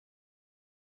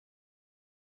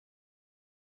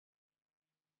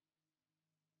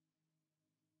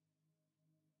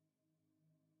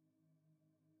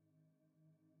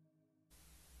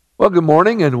Well, good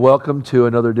morning and welcome to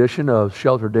another edition of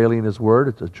Shelter Daily in His Word.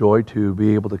 It's a joy to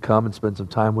be able to come and spend some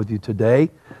time with you today.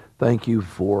 Thank you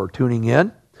for tuning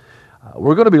in.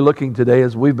 We're going to be looking today,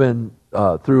 as we've been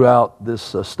throughout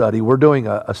this study, we're doing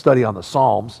a study on the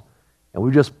Psalms, and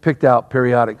we just picked out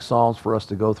periodic Psalms for us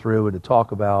to go through and to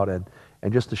talk about and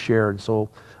just to share. And so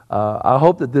I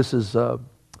hope that this is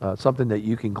something that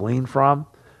you can glean from.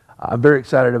 I'm very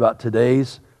excited about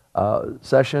today's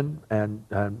session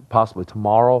and possibly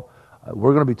tomorrow.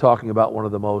 We're going to be talking about one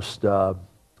of the most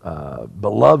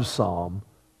beloved psalm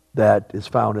that is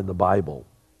found in the Bible,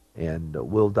 and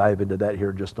we'll dive into that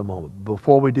here in just a moment.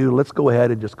 Before we do, let's go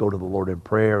ahead and just go to the Lord in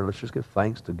prayer. Let's just give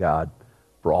thanks to God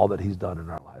for all that He's done in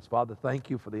our lives. Father, thank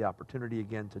you for the opportunity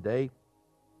again today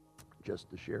just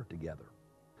to share together.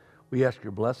 We ask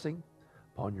your blessing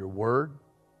upon your word.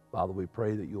 Father, we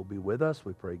pray that you'll be with us.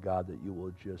 We pray, God, that you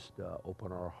will just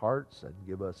open our hearts and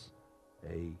give us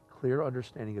a clear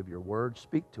understanding of your word.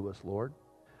 Speak to us, Lord.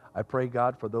 I pray,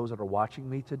 God, for those that are watching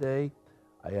me today,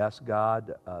 I ask,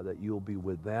 God, that you'll be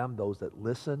with them. Those that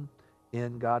listen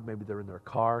in, God, maybe they're in their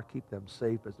car. Keep them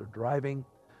safe as they're driving.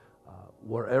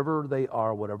 Wherever they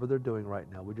are, whatever they're doing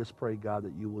right now, we just pray, God,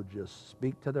 that you will just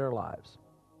speak to their lives.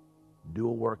 Do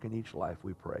a work in each life,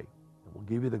 we pray. And we'll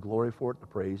give you the glory for it and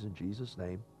the praise in Jesus'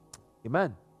 name.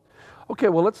 Amen. Okay,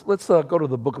 well, let's go to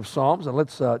the book of Psalms and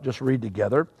let's just read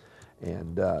together.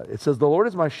 And it says, "The Lord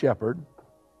is my shepherd."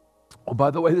 Oh,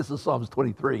 by the way, this is Psalms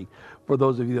 23. For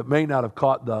those of you that may not have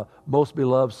caught the most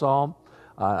beloved psalm,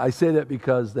 I say that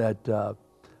because that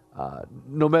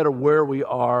no matter where we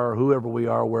are, whoever we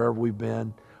are, wherever we've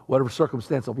been, whatever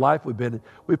circumstance of life we've been in,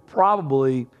 we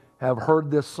probably have heard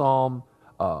this psalm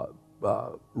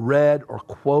read or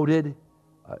quoted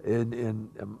in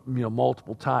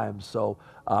multiple times. So,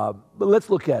 but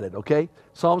let's look at it, okay?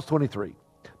 Psalms 23.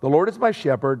 "The Lord is my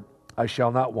shepherd, I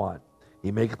shall not want.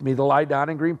 He maketh me to lie down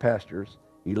in green pastures.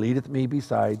 He leadeth me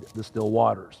beside the still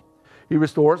waters. He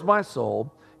restores my soul.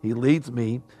 He leads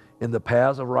me in the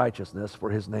paths of righteousness for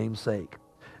his name's sake.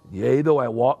 Yea, though I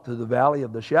walk through the valley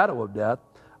of the shadow of death,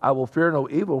 I will fear no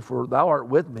evil, for thou art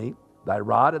with me. Thy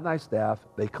rod and thy staff,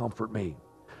 they comfort me.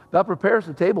 Thou preparest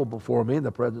a table before me in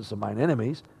the presence of mine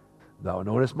enemies. Thou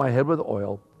anointest my head with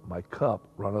oil, my cup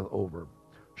runneth over.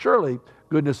 Surely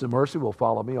goodness and mercy will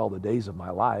follow me all the days of my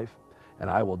life, and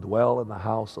I will dwell in the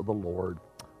house of the Lord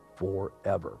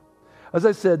forever." As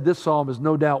I said, this psalm is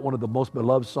no doubt one of the most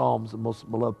beloved psalms, the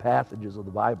most beloved passages of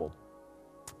the Bible.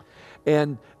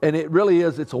 And it really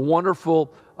is, it's a wonderful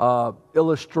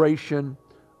illustration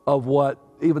of what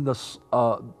even the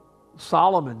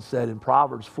Solomon said in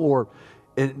Proverbs 4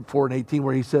 and 18,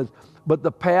 where he says, "But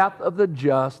the path of the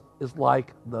just is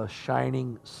like the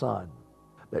shining sun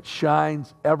that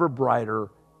shines ever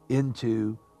brighter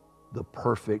into the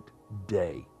perfect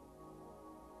day."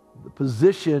 The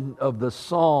position of the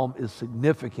psalm is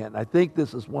significant. I think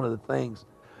this is one of the things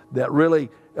that really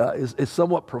is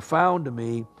somewhat profound to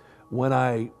me when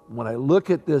I look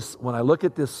at this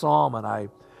psalm and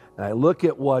I look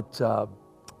at what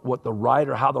the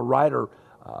writer, how the writer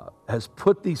has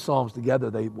put these psalms together.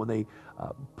 When they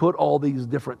put all these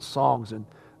different songs in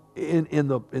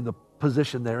the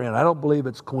position they're in. I don't believe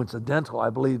it's coincidental. I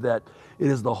believe that it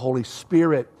is the Holy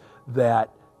Spirit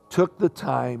that took the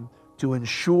time to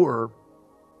ensure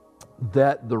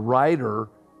that the writer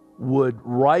would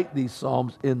write these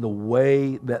psalms in the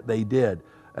way that they did.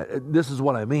 This is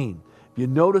what I mean. If you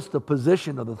notice the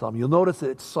position of the psalm, you'll notice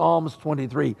that it's Psalms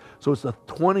 23. So it's the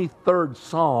 23rd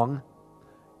song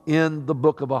in the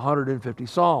book of 150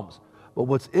 Psalms. But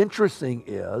what's interesting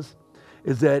is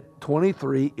that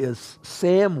 23 is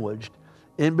sandwiched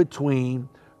in between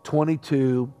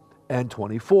 22 and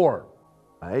 24,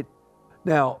 right?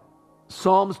 Now,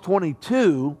 Psalms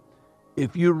 22,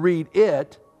 if you read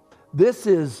it, this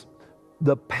is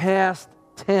the past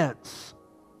tense.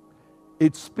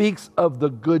 It speaks of the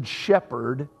Good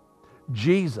Shepherd,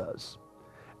 Jesus,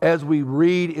 as we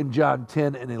read in John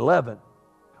 10 and 11,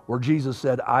 where Jesus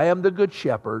said, "I am the Good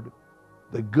Shepherd.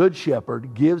 The Good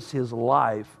Shepherd gives his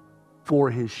life for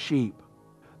his sheep."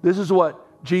 This is what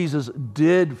Jesus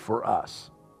did for us.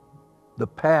 The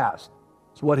past.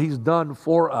 It's what he's done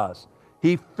for us.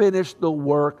 He finished the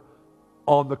work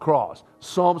on the cross.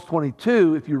 Psalms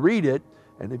 22, if you read it,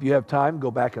 and if you have time, go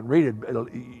back and read it.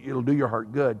 It'll do your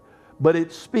heart good. But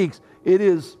it speaks. It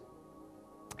is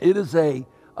a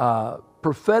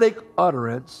prophetic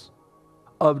utterance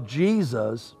of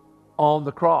Jesus on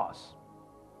the cross.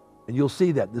 And you'll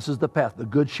see that. This is the path, the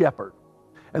Good Shepherd.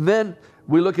 And then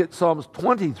we look at Psalms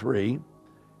 23,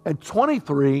 and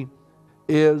 23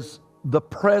 is the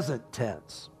present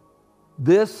tense.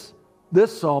 This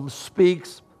psalm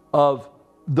speaks of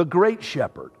the great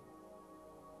shepherd.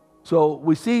 So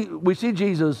we see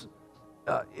Jesus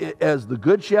as the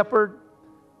good shepherd.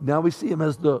 Now we see him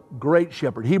as the great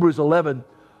shepherd. Hebrews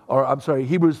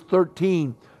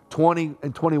 13, 20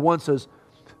 and 21 says,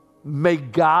 may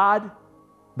God,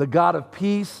 the God of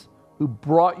peace, who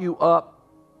brought you up,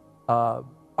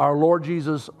 our Lord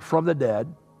Jesus from the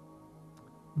dead,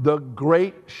 the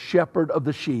great shepherd of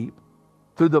the sheep,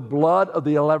 through the blood of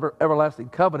the everlasting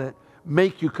covenant,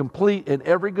 make you complete in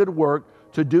every good work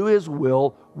to do his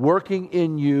will, working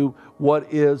in you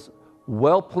what is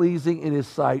well-pleasing in his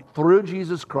sight, through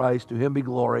Jesus Christ. To him be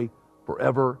glory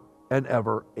forever and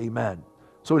ever. Amen.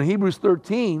 So in Hebrews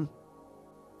 13,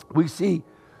 we see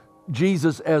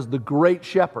Jesus as the great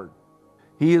shepherd.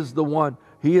 He is the one,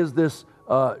 he is this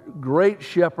great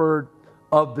shepherd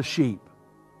of the sheep,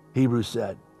 Hebrews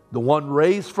said. The one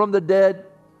raised from the dead,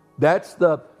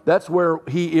 that's where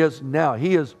he is now.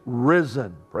 He is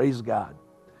risen, praise God.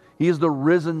 He is the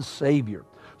risen Savior.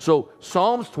 So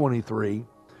Psalms 23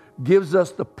 gives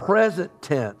us the present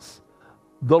tense.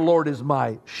 The Lord is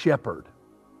my shepherd.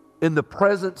 In the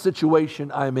present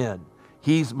situation I'm in,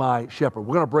 he's my shepherd.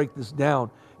 We're going to break this down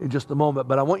in just a moment,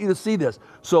 but I want you to see this.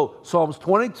 So Psalms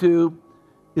 22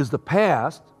 is the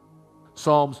past.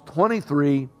 Psalms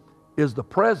 23 is the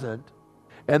present.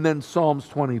 And then Psalms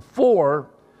 24,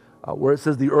 where it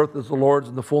says the earth is the Lord's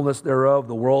and the fullness thereof,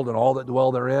 the world and all that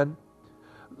dwell therein.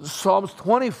 Psalms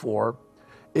 24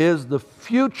 is the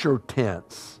future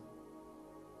tense,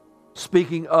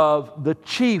 speaking of the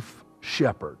chief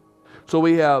shepherd. So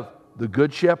we have the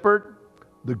good shepherd,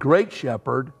 the great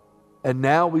shepherd, and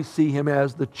now we see him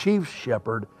as the chief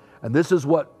shepherd. And this is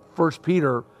what 1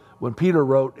 Peter, when Peter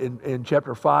wrote in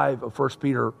chapter 5 of 1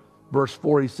 Peter, verse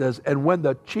 4, he says, and when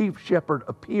the chief shepherd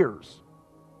appears,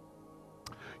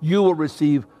 you will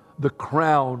receive the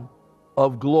crown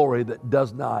of glory that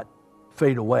does not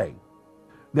fade away.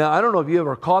 Now, I don't know if you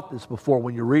ever caught this before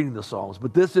when you're reading the Psalms,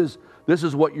 but this is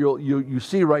what you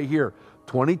see right here.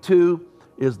 22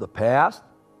 is the past,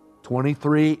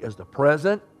 23 is the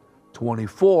present,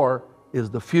 24 is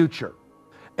the future.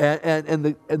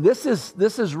 And this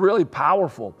is really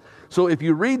powerful. So if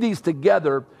you read these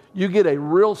together, you get a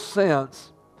real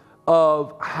sense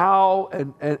of how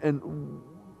and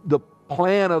the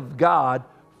plan of God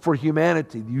for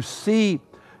humanity. You see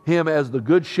him as the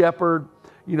good shepherd.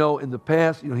 In the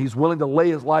past, he's willing to lay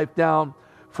his life down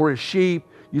for his sheep.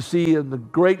 You see in the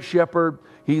great shepherd,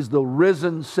 he's the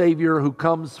risen Savior who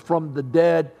comes from the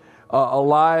dead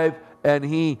alive, and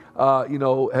he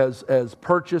has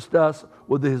purchased us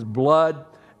with his blood.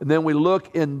 And then we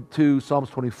look into Psalms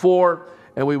 24,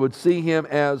 and we would see him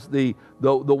as the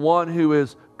one who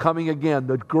is coming again,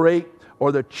 the great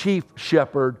or the chief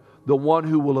shepherd, the one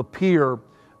who will appear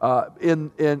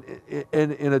in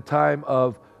a time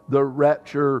of the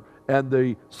rapture and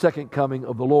the second coming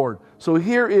of the Lord. So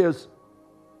here is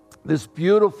this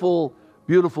beautiful,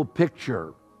 beautiful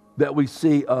picture that we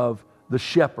see of the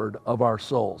shepherd of our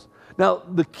souls. Now,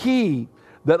 the key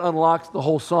that unlocks the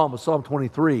whole psalm of Psalm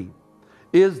 23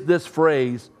 is this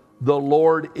phrase, the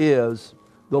Lord is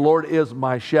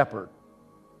my shepherd.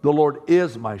 The Lord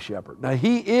is my shepherd. Now,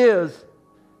 he is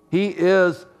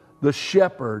the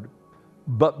shepherd,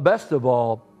 but best of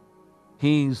all,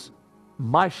 he's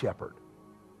my shepherd.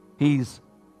 He's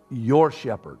your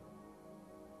shepherd.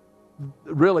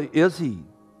 Really, is he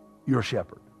your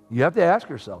shepherd? You have to ask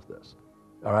yourself this,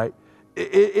 all right?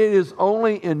 It is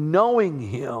only in knowing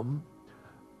him,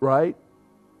 right?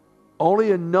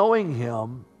 Only in knowing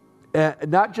him,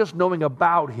 and not just knowing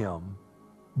about him,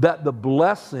 that the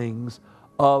blessings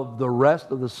of the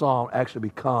rest of the psalm actually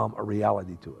become a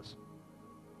reality to us.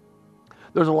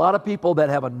 There's a lot of people that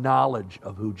have a knowledge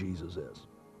of who Jesus is,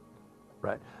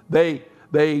 right?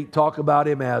 They talk about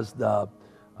him as the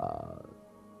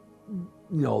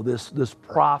this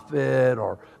prophet,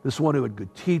 or this one who had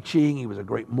good teaching. He was a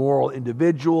great moral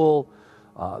individual.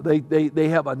 They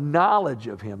have a knowledge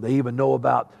of him. They even know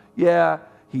about,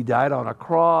 he died on a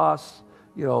cross.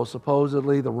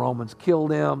 Supposedly the Romans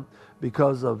killed him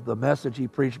because of the message he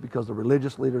preached, because the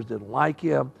religious leaders didn't like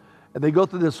him. And they go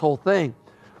through this whole thing,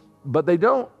 but they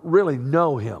don't really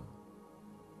know him.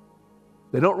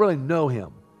 They don't really know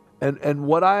him. And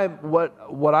what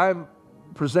I'm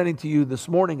presenting to you this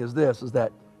morning is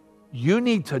that you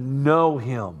need to know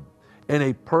him in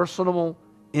a personal,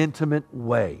 intimate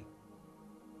way.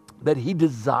 That he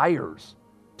desires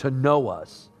to know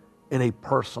us in a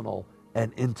personal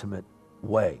and intimate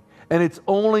way. And it's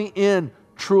only in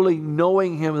truly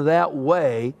knowing him that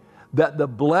way that the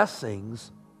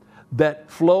blessings that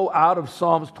flow out of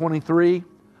Psalms 23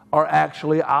 are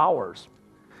actually ours.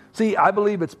 See, I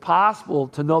believe it's possible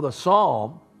to know the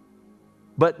psalm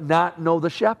but not know the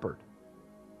shepherd.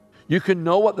 You can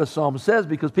know what the psalm says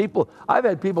because I've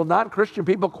had people, non-Christian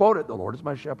people, quote it. The Lord is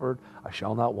my shepherd, I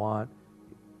shall not want.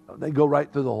 They go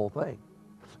right through the whole thing.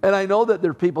 And I know that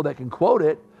there are people that can quote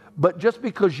it, but just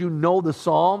because you know the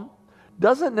psalm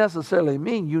doesn't necessarily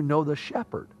mean you know the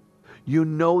shepherd. You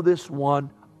know this one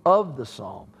of the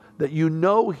psalm, that you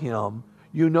know him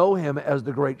as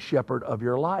the great shepherd of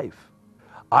your life.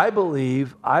 I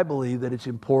believe that it's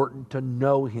important to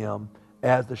know him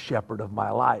as the shepherd of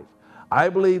my life. I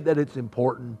believe that it's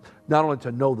important not only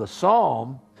to know the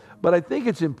psalm, but I think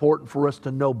it's important for us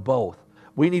to know both.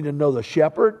 We need to know the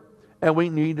shepherd and we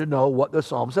need to know what the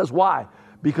psalm says. Why?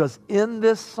 Because in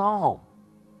this psalm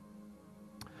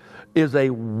is a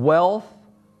wealth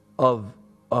of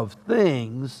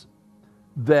things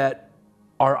that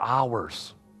are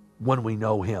ours when we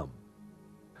know him.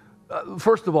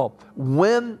 First of all,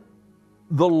 when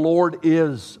the Lord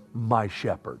is my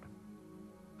shepherd.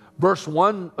 Verse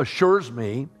 1 assures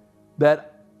me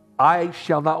that I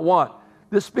shall not want.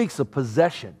 This speaks of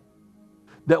possession.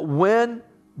 That when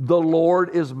the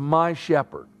Lord is my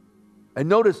shepherd. And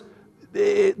notice,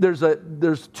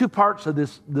 there's two parts of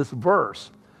this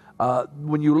verse.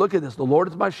 When you look at this, the Lord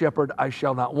is my shepherd, I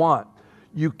shall not want.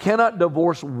 You cannot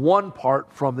divorce one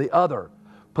part from the other.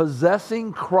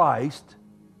 Possessing Christ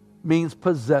means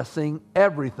possessing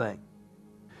everything.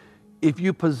 If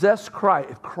you possess Christ,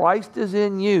 if Christ is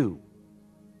in you,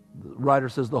 the writer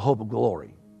says the hope of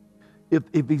glory.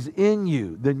 If he's in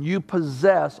you, then you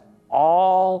possess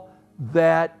all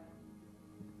that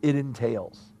it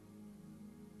entails.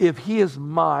 If he is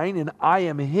mine and I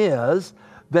am his,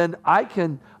 then I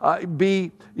can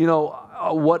be,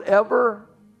 whatever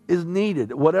is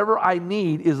needed, whatever I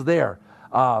need is there.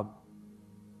 How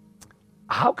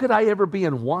could I ever be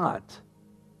in want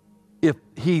if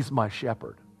he's my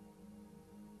shepherd?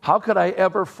 How could I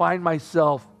ever find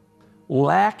myself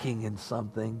lacking in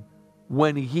something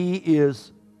when he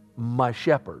is my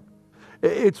shepherd?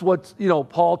 It's what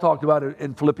Paul talked about it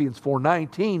in Philippians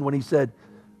 4:19 when he said,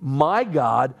 my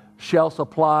God shall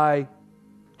supply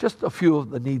just a few of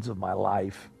the needs of my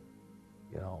life.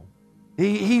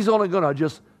 He's only going to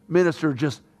just minister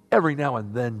just every now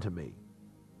and then to me.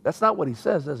 That's not what he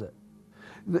says, is it?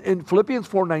 In Philippians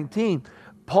 4:19,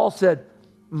 Paul said,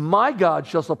 my God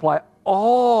shall supply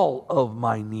all of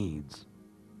my needs.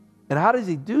 And how does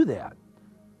he do that?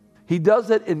 He does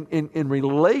it in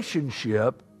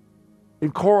relationship,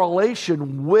 in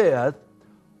correlation with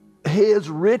his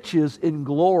riches in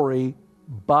glory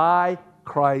by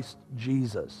Christ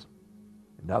Jesus.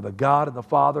 And now the God and the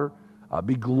Father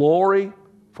be glory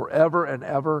forever and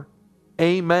ever.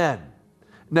 Amen.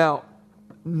 Now,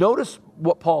 notice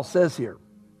what Paul says here,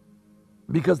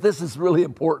 because this is really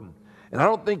important. And I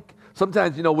don't think,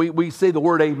 sometimes, we say the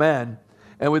word amen,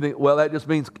 and we think, well, that just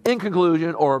means in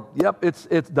conclusion, or, yep,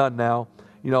 it's done now.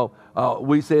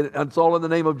 We say it's all in the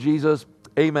name of Jesus,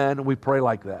 amen, and we pray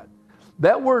like that.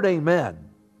 That word amen,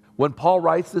 when Paul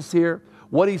writes this here,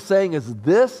 what he's saying is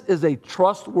this is a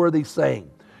trustworthy saying.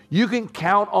 You can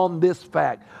count on this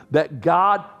fact that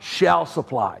God shall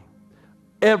supply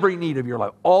every need of your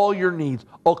life, all your needs,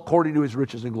 according to his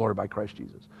riches and glory by Christ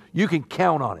Jesus. You can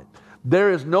count on it.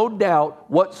 There is no doubt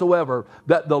whatsoever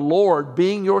that the Lord,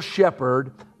 being your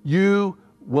shepherd, you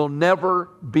will never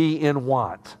be in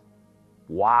want.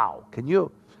 Wow. Can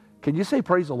you say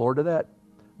praise the Lord to that?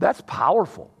 That's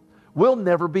powerful. We'll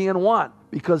never be in want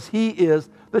because he is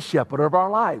the shepherd of our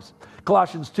lives.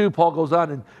 Colossians 2, Paul goes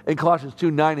on in Colossians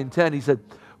 2, 9 and 10, he said,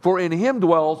 for in him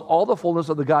dwells all the fullness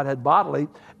of the Godhead bodily,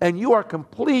 and you are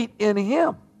complete in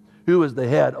him, who is the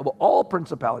head of all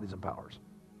principalities and powers.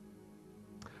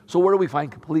 So where do we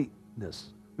find completeness?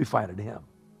 We find it in him.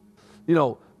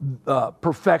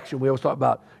 Perfection, we always talk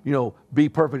about, be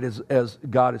perfect as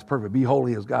God is perfect. Be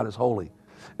holy as God is holy.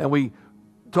 And we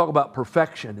talk about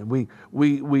perfection, and we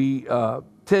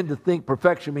tend to think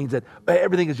perfection means that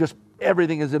everything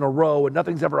is in a row and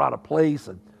nothing's ever out of place,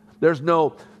 and there's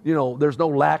no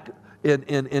lack in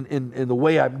the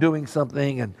way I'm doing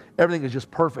something, and everything is just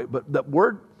perfect. But the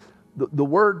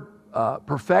word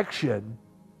perfection,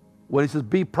 when he says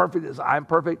be perfect as I'm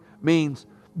perfect, means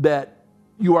that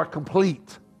you are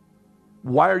complete.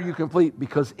 Why are you complete?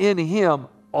 Because in him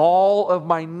all of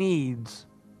my needs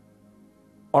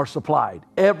are supplied.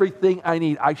 Everything I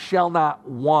need, I shall not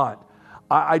want.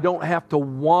 I don't have to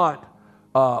want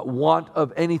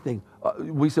of anything.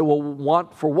 We say, well,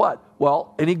 want for what?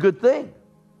 Well, any good thing.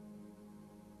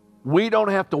 We don't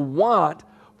have to want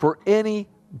for any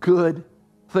good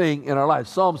thing in our lives.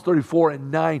 Psalms 34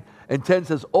 and 9 and 10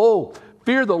 says, oh,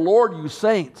 fear the Lord, you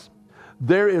saints.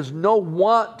 There is no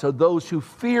want to those who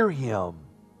fear him.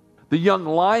 The young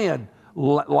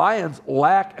lions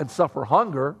lack and suffer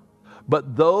hunger,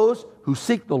 but those who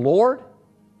seek the Lord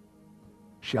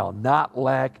shall not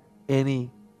lack any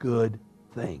good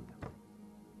thing.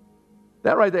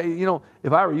 That right there,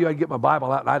 if I were you, I'd get my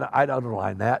Bible out and I'd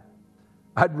underline that.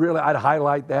 I'd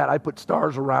highlight that. I'd put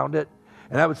stars around it.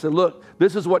 And I would say, look,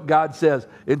 this is what God says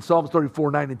in Psalms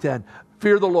 34, 9 and 10.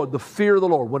 Fear the Lord, the fear of the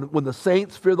Lord. When the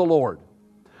saints fear the Lord,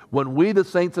 when we, the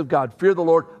saints of God, fear the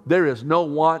Lord, there is no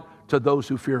want to those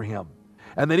who fear Him.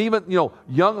 And then even,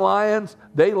 young lions,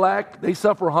 they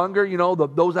suffer hunger.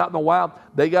 Those out in the wild,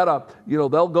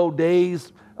 they'll go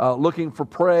days looking for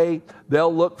prey.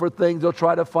 They'll look for things. They'll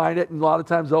try to find it. And a lot of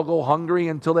times they'll go hungry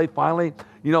until they finally,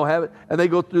 have it. And they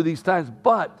go through these times.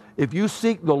 But if you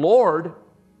seek the Lord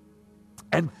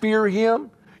and fear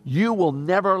Him, you will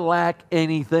never lack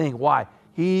anything. Why?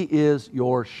 He is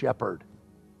your shepherd.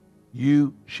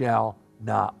 You shall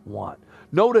not want.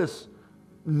 Notice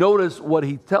what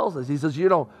He tells us. He says,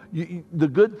 the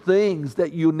good things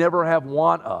that you never have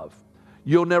want of.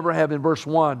 You'll never have, in verse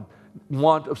 1,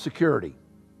 want of security.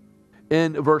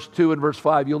 In verse 2 and verse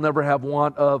 5, you'll never have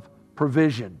want of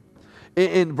provision.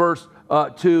 In verse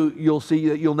 2, you'll see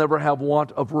that you'll never have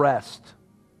want of rest.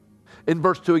 In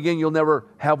verse 2 again, you'll never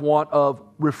have want of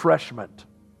refreshment.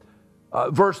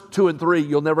 Verse 2 and 3,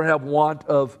 you'll never have want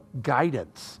of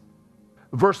guidance.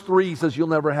 Verse 3 he says you'll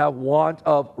never have want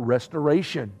of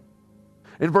restoration.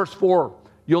 In verse 4,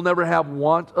 you'll never have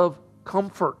want of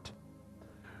comfort.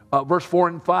 Verse 4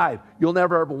 and 5, you'll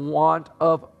never have want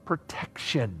of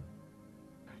protection.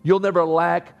 You'll never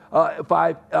lack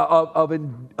of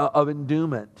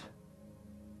endowment.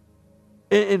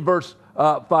 In verse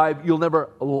 5, you'll never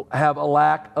have a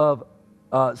lack of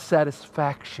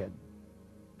satisfaction.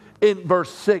 In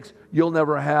verse 6, you'll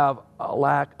never have a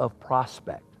lack of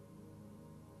prospect.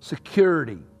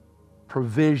 Security,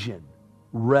 provision,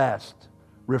 rest,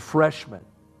 refreshment,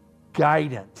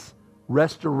 guidance,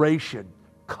 restoration,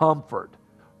 comfort,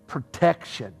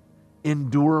 protection,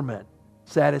 endurement,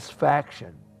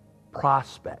 satisfaction,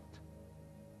 prospect.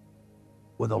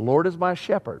 When the Lord is my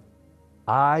shepherd,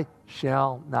 I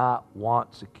shall not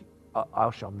want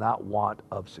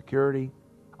of security.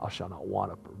 I shall not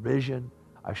want of provision.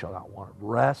 I shall not want of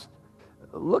rest.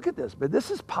 Look at this, but this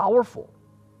is powerful.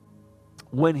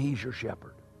 When He's your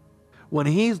shepherd, when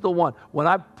He's the one, when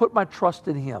I put my trust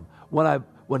in Him, when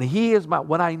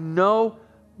I know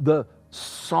the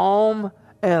psalm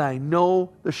and I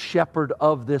know the shepherd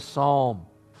of this psalm.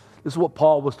 This is what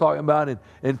Paul was talking about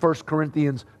in 1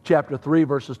 Corinthians chapter 3,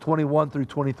 verses 21 through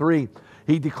 23.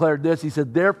 He declared this. He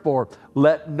said, therefore,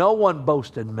 let no one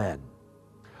boast in men.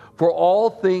 For all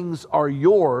things are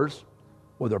yours,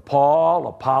 whether Paul,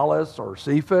 Apollos, or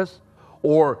Cephas,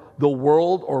 or the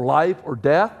world, or life, or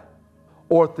death,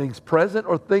 or things present,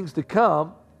 or things to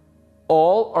come,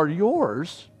 all are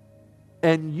yours,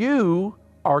 and you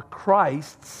are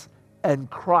Christ's, and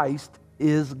Christ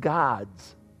is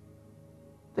God's.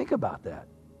 Think about that.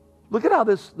 Look at how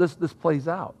this plays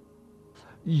out.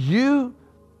 You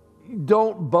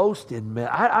don't boast in men.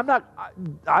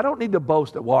 I don't need to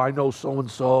boast that, well, I know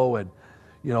so-and-so, and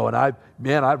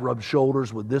I've rubbed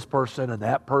shoulders with this person and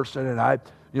that person, and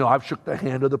I've shook the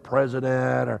hand of the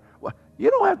president, or you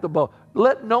don't have to boast.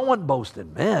 Let no one boast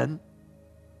in men,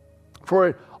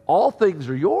 for all things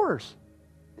are yours.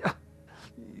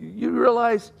 You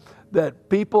realize that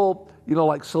people,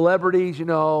 like celebrities,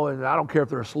 and I don't care if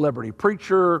they're a celebrity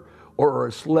preacher or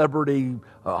a celebrity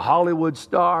Hollywood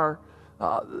star,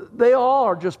 they all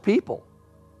are just people.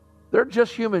 They're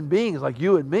just human beings like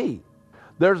you and me.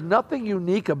 There's nothing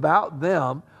unique about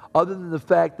them other than the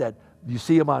fact that you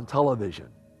see them on television.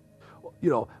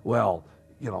 You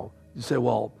say,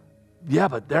 well, yeah,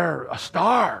 but they're a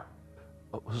star.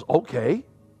 Okay,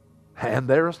 and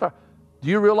they're a star. Do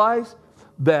you realize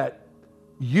that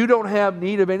you don't have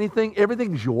need of anything?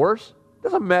 Everything's yours.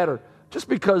 Doesn't matter. Just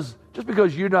because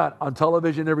you're not on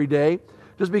television every day,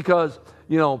 just because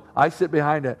I sit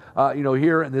behind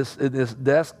here in this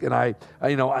desk, and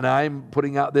I'm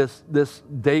putting out this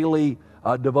daily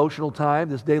devotional time,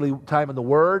 this daily time in the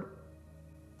Word.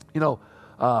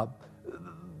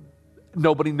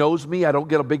 Nobody knows me. I don't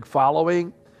get a big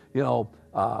following.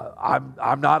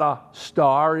 I'm not a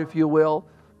star, if you will.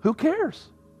 Who cares?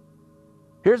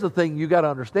 Here's the thing you got to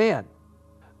understand,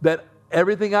 that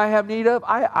everything I have need of,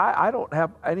 I don't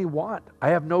have any want. I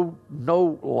have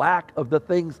no lack of the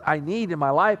things I need in my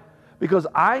life because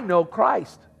I know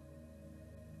Christ.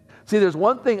 See, there's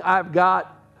one thing I've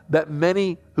got that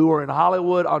many who are in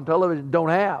Hollywood on television don't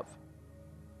have.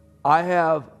 I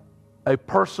have a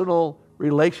personal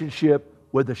relationship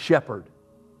with the shepherd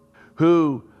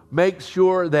who makes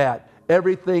sure that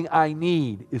Everything I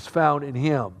need is found in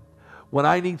Him. When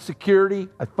I need security,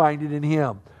 I find it in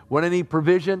Him. When I need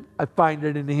provision, I find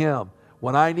it in Him.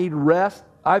 When I need rest,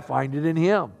 I find it in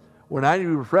Him. When I need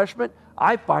refreshment,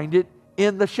 I find it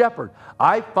in the shepherd.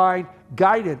 I find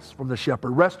guidance from the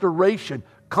shepherd, restoration,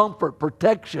 comfort,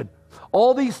 protection,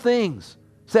 all these things,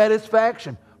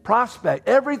 satisfaction, prospect,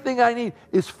 everything I need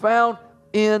is found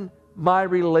in my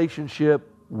relationship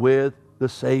with the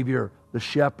Savior, the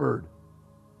shepherd,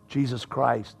 Jesus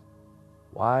Christ.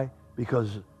 Why?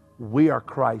 Because we are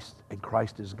Christ and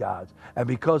Christ is God's. And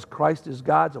because Christ is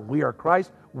God's and we are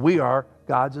Christ, we are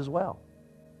God's as well.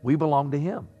 We belong to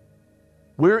Him.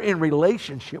 We're in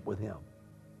relationship with Him.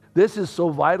 This is so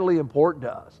vitally important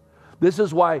to us. This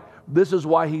is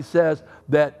why He says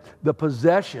that the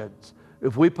possessions,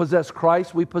 if we possess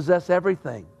Christ, we possess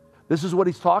everything. This is what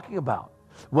He's talking about.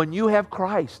 When you have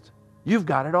Christ, you've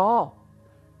got it all.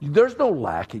 There's no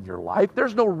lack in your life.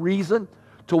 There's no reason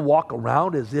to walk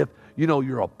around as if,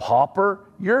 you're a pauper.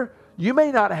 You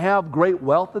may not have great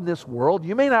wealth in this world.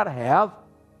 You may not have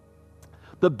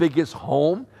the biggest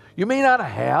home. You may not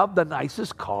have the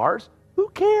nicest cars. Who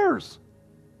cares?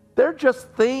 They're just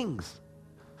things.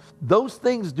 Those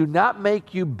things do not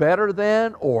make you better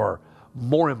than or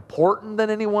more important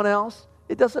than anyone else.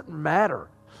 It doesn't matter.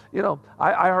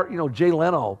 I heard, Jay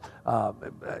Leno,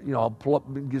 I'll pull up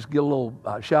and just give a little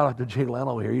shout out to Jay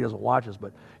Leno here. He doesn't watch us,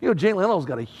 but, Jay Leno's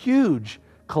got a huge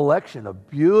collection of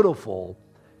beautiful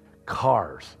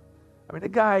cars. I mean, the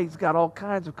guy's got all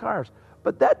kinds of cars,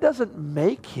 but that doesn't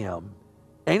make him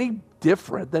any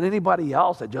different than anybody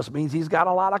else. It just means he's got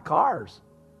a lot of cars.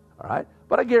 All right?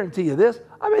 But I guarantee you this,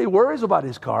 I bet he worries about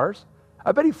his cars.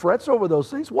 I bet he frets over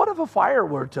those things. What if a fire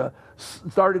were to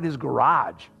start in his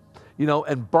garage,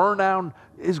 and burn down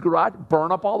his garage,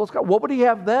 burn up all those cars? What would he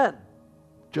have then?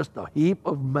 Just a heap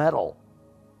of metal.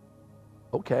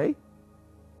 Okay.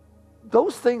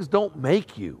 Those things don't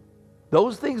make you.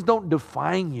 Those things don't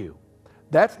define you.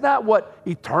 That's not what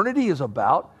eternity is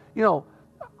about.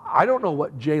 I don't know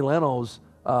what Jay Leno's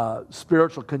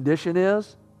spiritual condition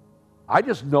is. I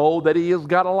just know that he has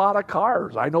got a lot of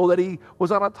cars. I know that he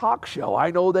was on a talk show. I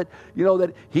know that,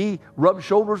 that he rubbed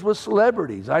shoulders with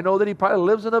celebrities. I know that he probably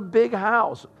lives in a big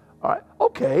house. All right,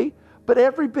 okay. But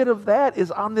every bit of that is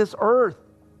on this earth.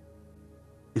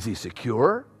 Is he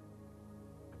secure?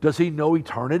 Does he know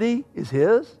eternity is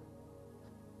his?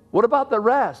 What about the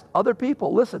rest? Other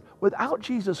people. Listen, without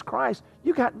Jesus Christ,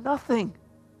 you got nothing.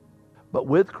 But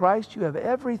with Christ, you have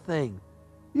everything.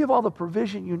 You have all the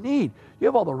provision you need. You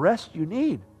have all the rest you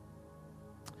need.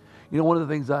 One of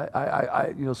the things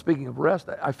I speaking of rest,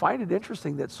 I find it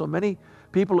interesting that so many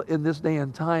people in this day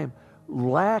and time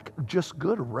lack just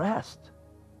good rest.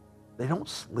 They don't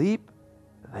sleep.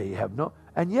 They have no,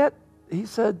 and yet he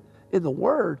said in the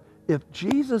Word, if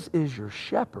Jesus is your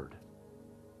shepherd,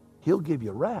 He'll give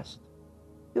you rest.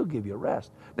 He'll give you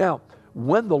rest. Now,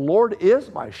 when the Lord is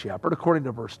my shepherd, according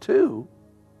to verse 2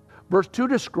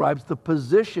 describes the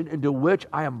position into which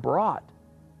I am brought.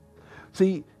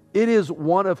 See, it is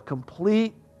one of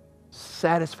complete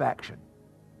satisfaction.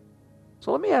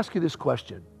 So let me ask you this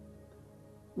question.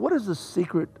 What is the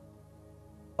secret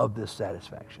of this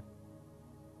satisfaction?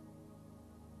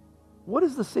 What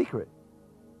is the secret?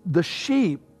 The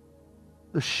sheep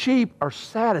are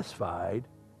satisfied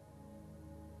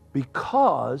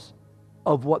because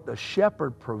of what the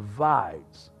shepherd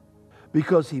provides,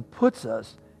 because he puts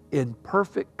us in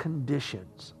perfect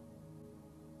conditions.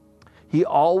 He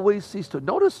always sees to.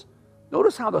 Notice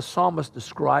how the psalmist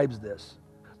describes this.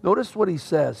 Notice what he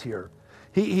says here.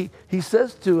 He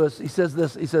says to us, he says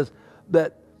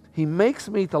that he makes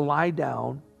me to lie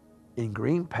down in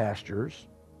green pastures,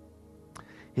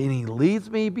 and he leads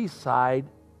me beside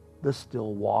the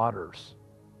still waters.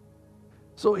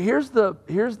 So here's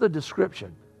the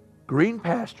description. Green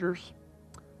pastures,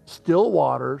 still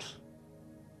waters,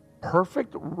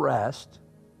 perfect rest.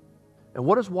 And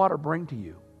what does water bring to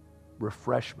you?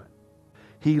 Refreshment.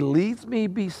 He leads me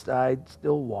beside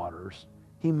still waters.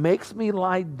 He makes me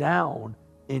lie down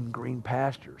in green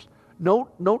pastures.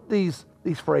 Note these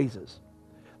phrases.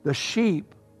 The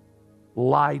sheep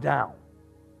lie down.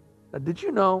 Now, did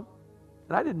you know,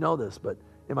 and I didn't know this, but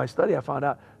in my study I found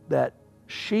out that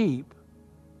sheep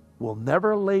will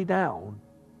never lay down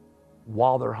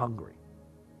while they're hungry.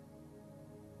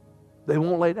 They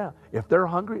won't lay down. If they're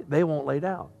hungry, they won't lay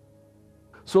down.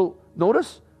 So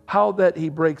notice how that he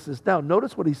breaks this down.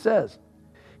 Notice what he says.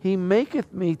 He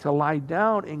maketh me to lie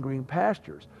down in green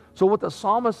pastures. So what the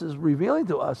psalmist is revealing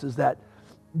to us is that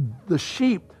the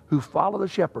sheep who follow the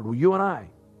shepherd, you and I,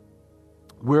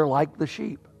 we're like the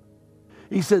sheep.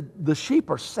 He said the sheep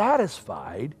are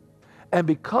satisfied And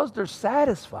because they're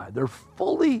satisfied, they're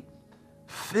fully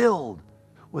filled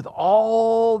with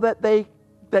all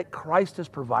that Christ has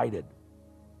provided.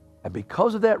 And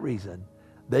because of that reason,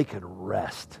 they can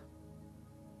rest.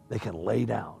 They can lay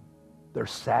down. They're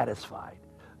satisfied.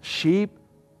 Sheep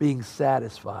being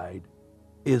satisfied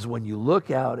is when you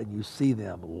look out and you see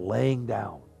them laying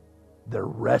down. They're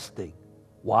resting.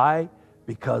 Why?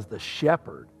 Because the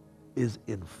shepherd is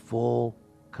in full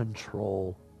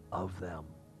control of them.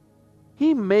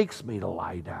 He makes me to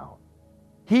lie down.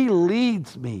 He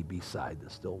leads me beside the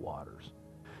still waters.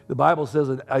 The Bible says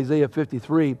in Isaiah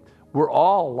 53, we're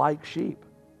all like sheep.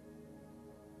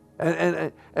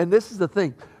 And this is the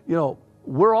thing,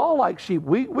 we're all like sheep.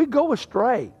 We go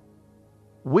astray.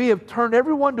 We have turned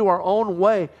everyone to our own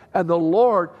way, and the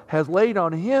Lord has laid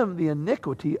on him the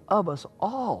iniquity of us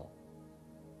all.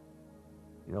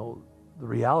 The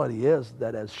reality is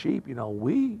that as sheep,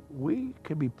 we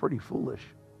can be pretty foolish.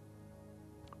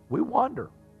 We wander.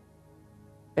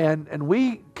 And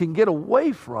we can get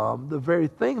away from the very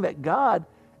thing that God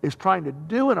is trying to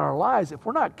do in our lives. If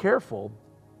we're not careful,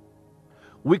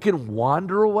 we can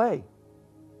wander away.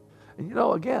 And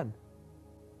again,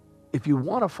 if you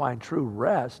want to find true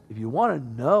rest, if you want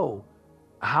to know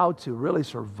how to really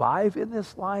survive in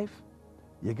this life,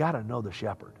 you got to know the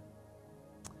shepherd.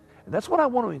 And that's what I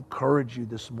want to encourage you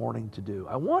this morning to do.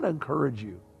 I want to encourage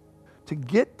you to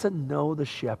get to know the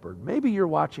shepherd. Maybe you're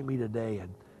watching me today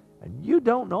and you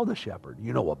don't know the shepherd.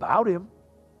 You know about him,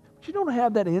 but you don't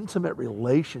have that intimate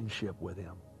relationship with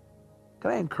him.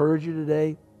 Can I encourage you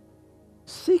today?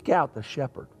 Seek out the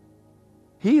shepherd.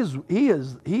 He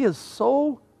is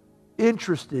so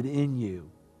interested in you.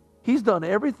 He's done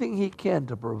everything he can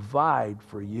to provide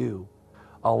for you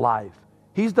a life.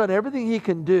 He's done everything he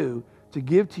can do to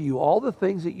give to you all the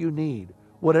things that you need.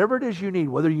 Whatever it is you need,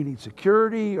 whether you need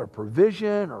security or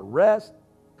provision or rest,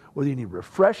 whether you need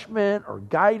refreshment or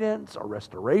guidance or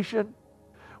restoration,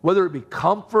 whether it be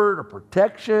comfort or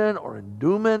protection or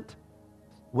endowment,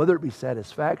 whether it be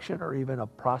satisfaction or even a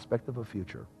prospect of a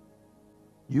future,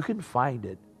 you can find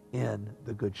it in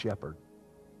the Good Shepherd.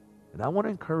 And I want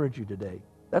to encourage you today.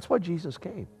 That's why Jesus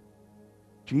came.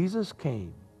 Jesus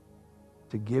came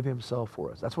to give himself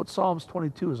for us. That's what Psalms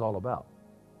 22 is all about.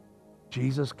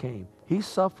 Jesus came. He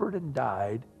suffered and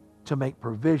died to make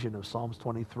provision of Psalms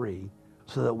 23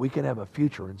 so that we can have a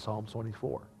future in Psalms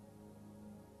 24.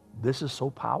 This is so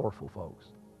powerful, folks.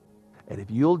 And if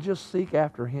you'll just seek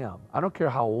after him, I don't care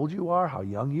how old you are, how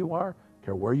young you are, I don't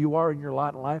care where you are in your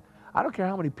lot in life, I don't care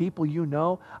how many people you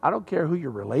know, I don't care who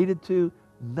you're related to,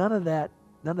 none of that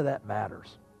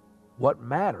matters. What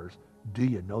matters, do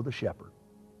you know the shepherd?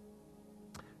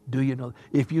 Do you know?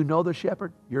 If you know the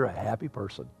shepherd, you're a happy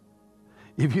person.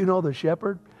 If you know the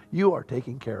shepherd, you are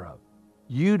taken care of.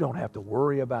 You don't have to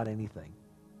worry about anything.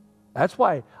 That's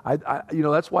why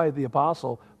that's why the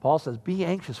apostle Paul says, "Be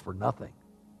anxious for nothing."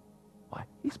 Why?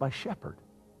 He's my shepherd.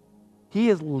 He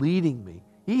is leading me.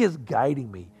 He is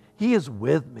guiding me. He is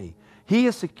with me. He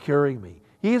is securing me.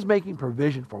 He is making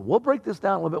provision for me. We'll break this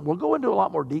down a little bit. We'll go into a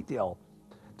lot more detail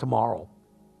tomorrow.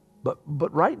 But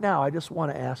right now, I just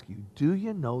want to ask you, do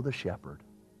you know the shepherd?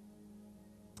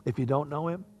 If you don't know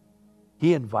him,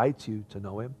 he invites you to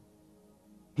know him.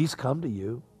 He's come to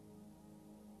you.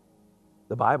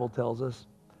 The Bible tells us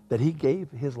that he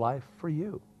gave his life for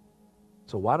you.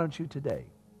 So why don't you today,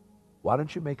 why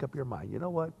don't you make up your mind? You know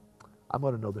what? I'm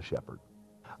going to know the shepherd.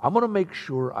 I'm going to make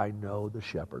sure I know the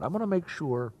shepherd. I'm going to make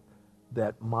sure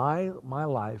that my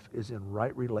life is in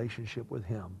right relationship with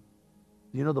him.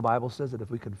 You know the Bible says that if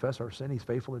we confess our sin, he's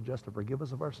faithful and just to forgive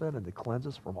us of our sin and to cleanse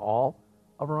us from all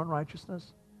of our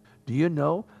unrighteousness. Do you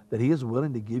know that he is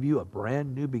willing to give you a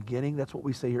brand new beginning? That's what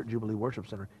we say here at Jubilee Worship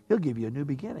Center. He'll give you a new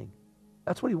beginning.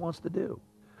 That's what he wants to do.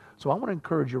 So I want to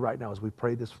encourage you right now as we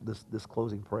pray this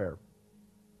closing prayer.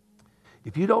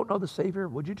 If you don't know the Savior,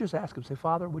 would you just ask him, say,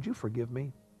 Father, would you forgive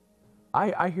me?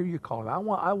 I hear you calling.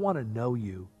 I want to know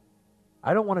you.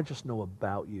 I don't want to just know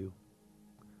about you.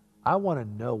 I want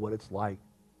to know what it's like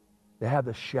to have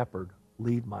the shepherd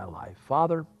lead my life.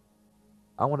 Father,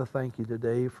 I want to thank you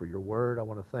today for your word. I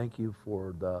want to thank you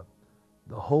for the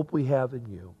hope we have in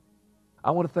you.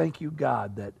 I want to thank you,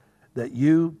 God, that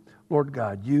you, Lord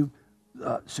God, you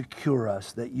secure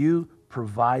us, that you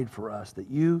provide for us, that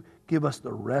you give us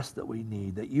the rest that we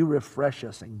need, that you refresh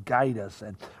us and guide us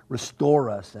and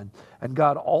restore us. And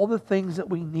God, all the things that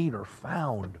we need are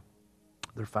found.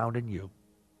 They're found in you.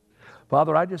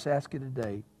 Father, I just ask you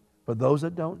today, for those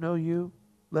that don't know you,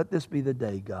 let this be the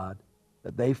day, God,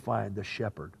 that they find the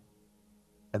shepherd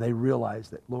and they realize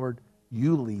that, Lord,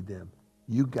 you lead them,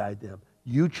 you guide them,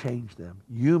 you change them,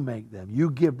 you make them,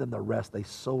 you give them the rest they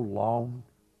so long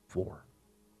for.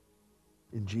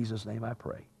 In Jesus' name I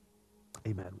pray.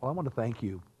 Amen. Well, I want to thank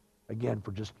you again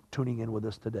for just tuning in with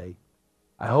us today.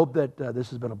 I hope that this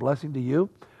has been a blessing to you.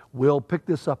 We'll pick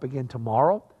this up again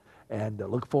tomorrow and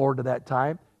look forward to that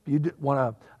time. If you want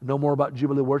to know more about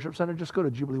Jubilee Worship Center, just go to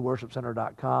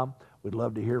JubileeWorshipCenter.com. We'd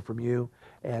love to hear from you.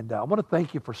 And I want to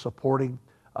thank you for supporting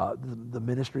the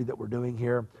ministry that we're doing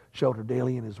here, Shelter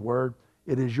Daily in His Word.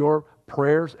 It is your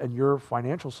prayers and your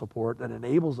financial support that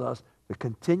enables us to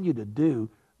continue to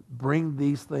bring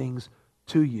these things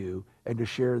to you and to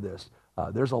share this.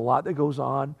 There's a lot that goes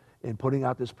on in putting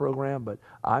out this program, but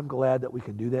I'm glad that we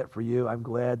can do that for you. I'm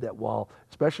glad that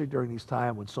especially during these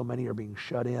times when so many are being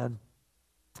shut in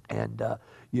and,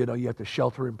 you have to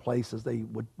shelter in place, as they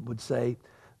would say,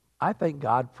 I thank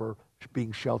God for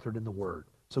being sheltered in the Word.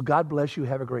 So God bless you.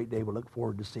 Have a great day. We look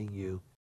forward to seeing you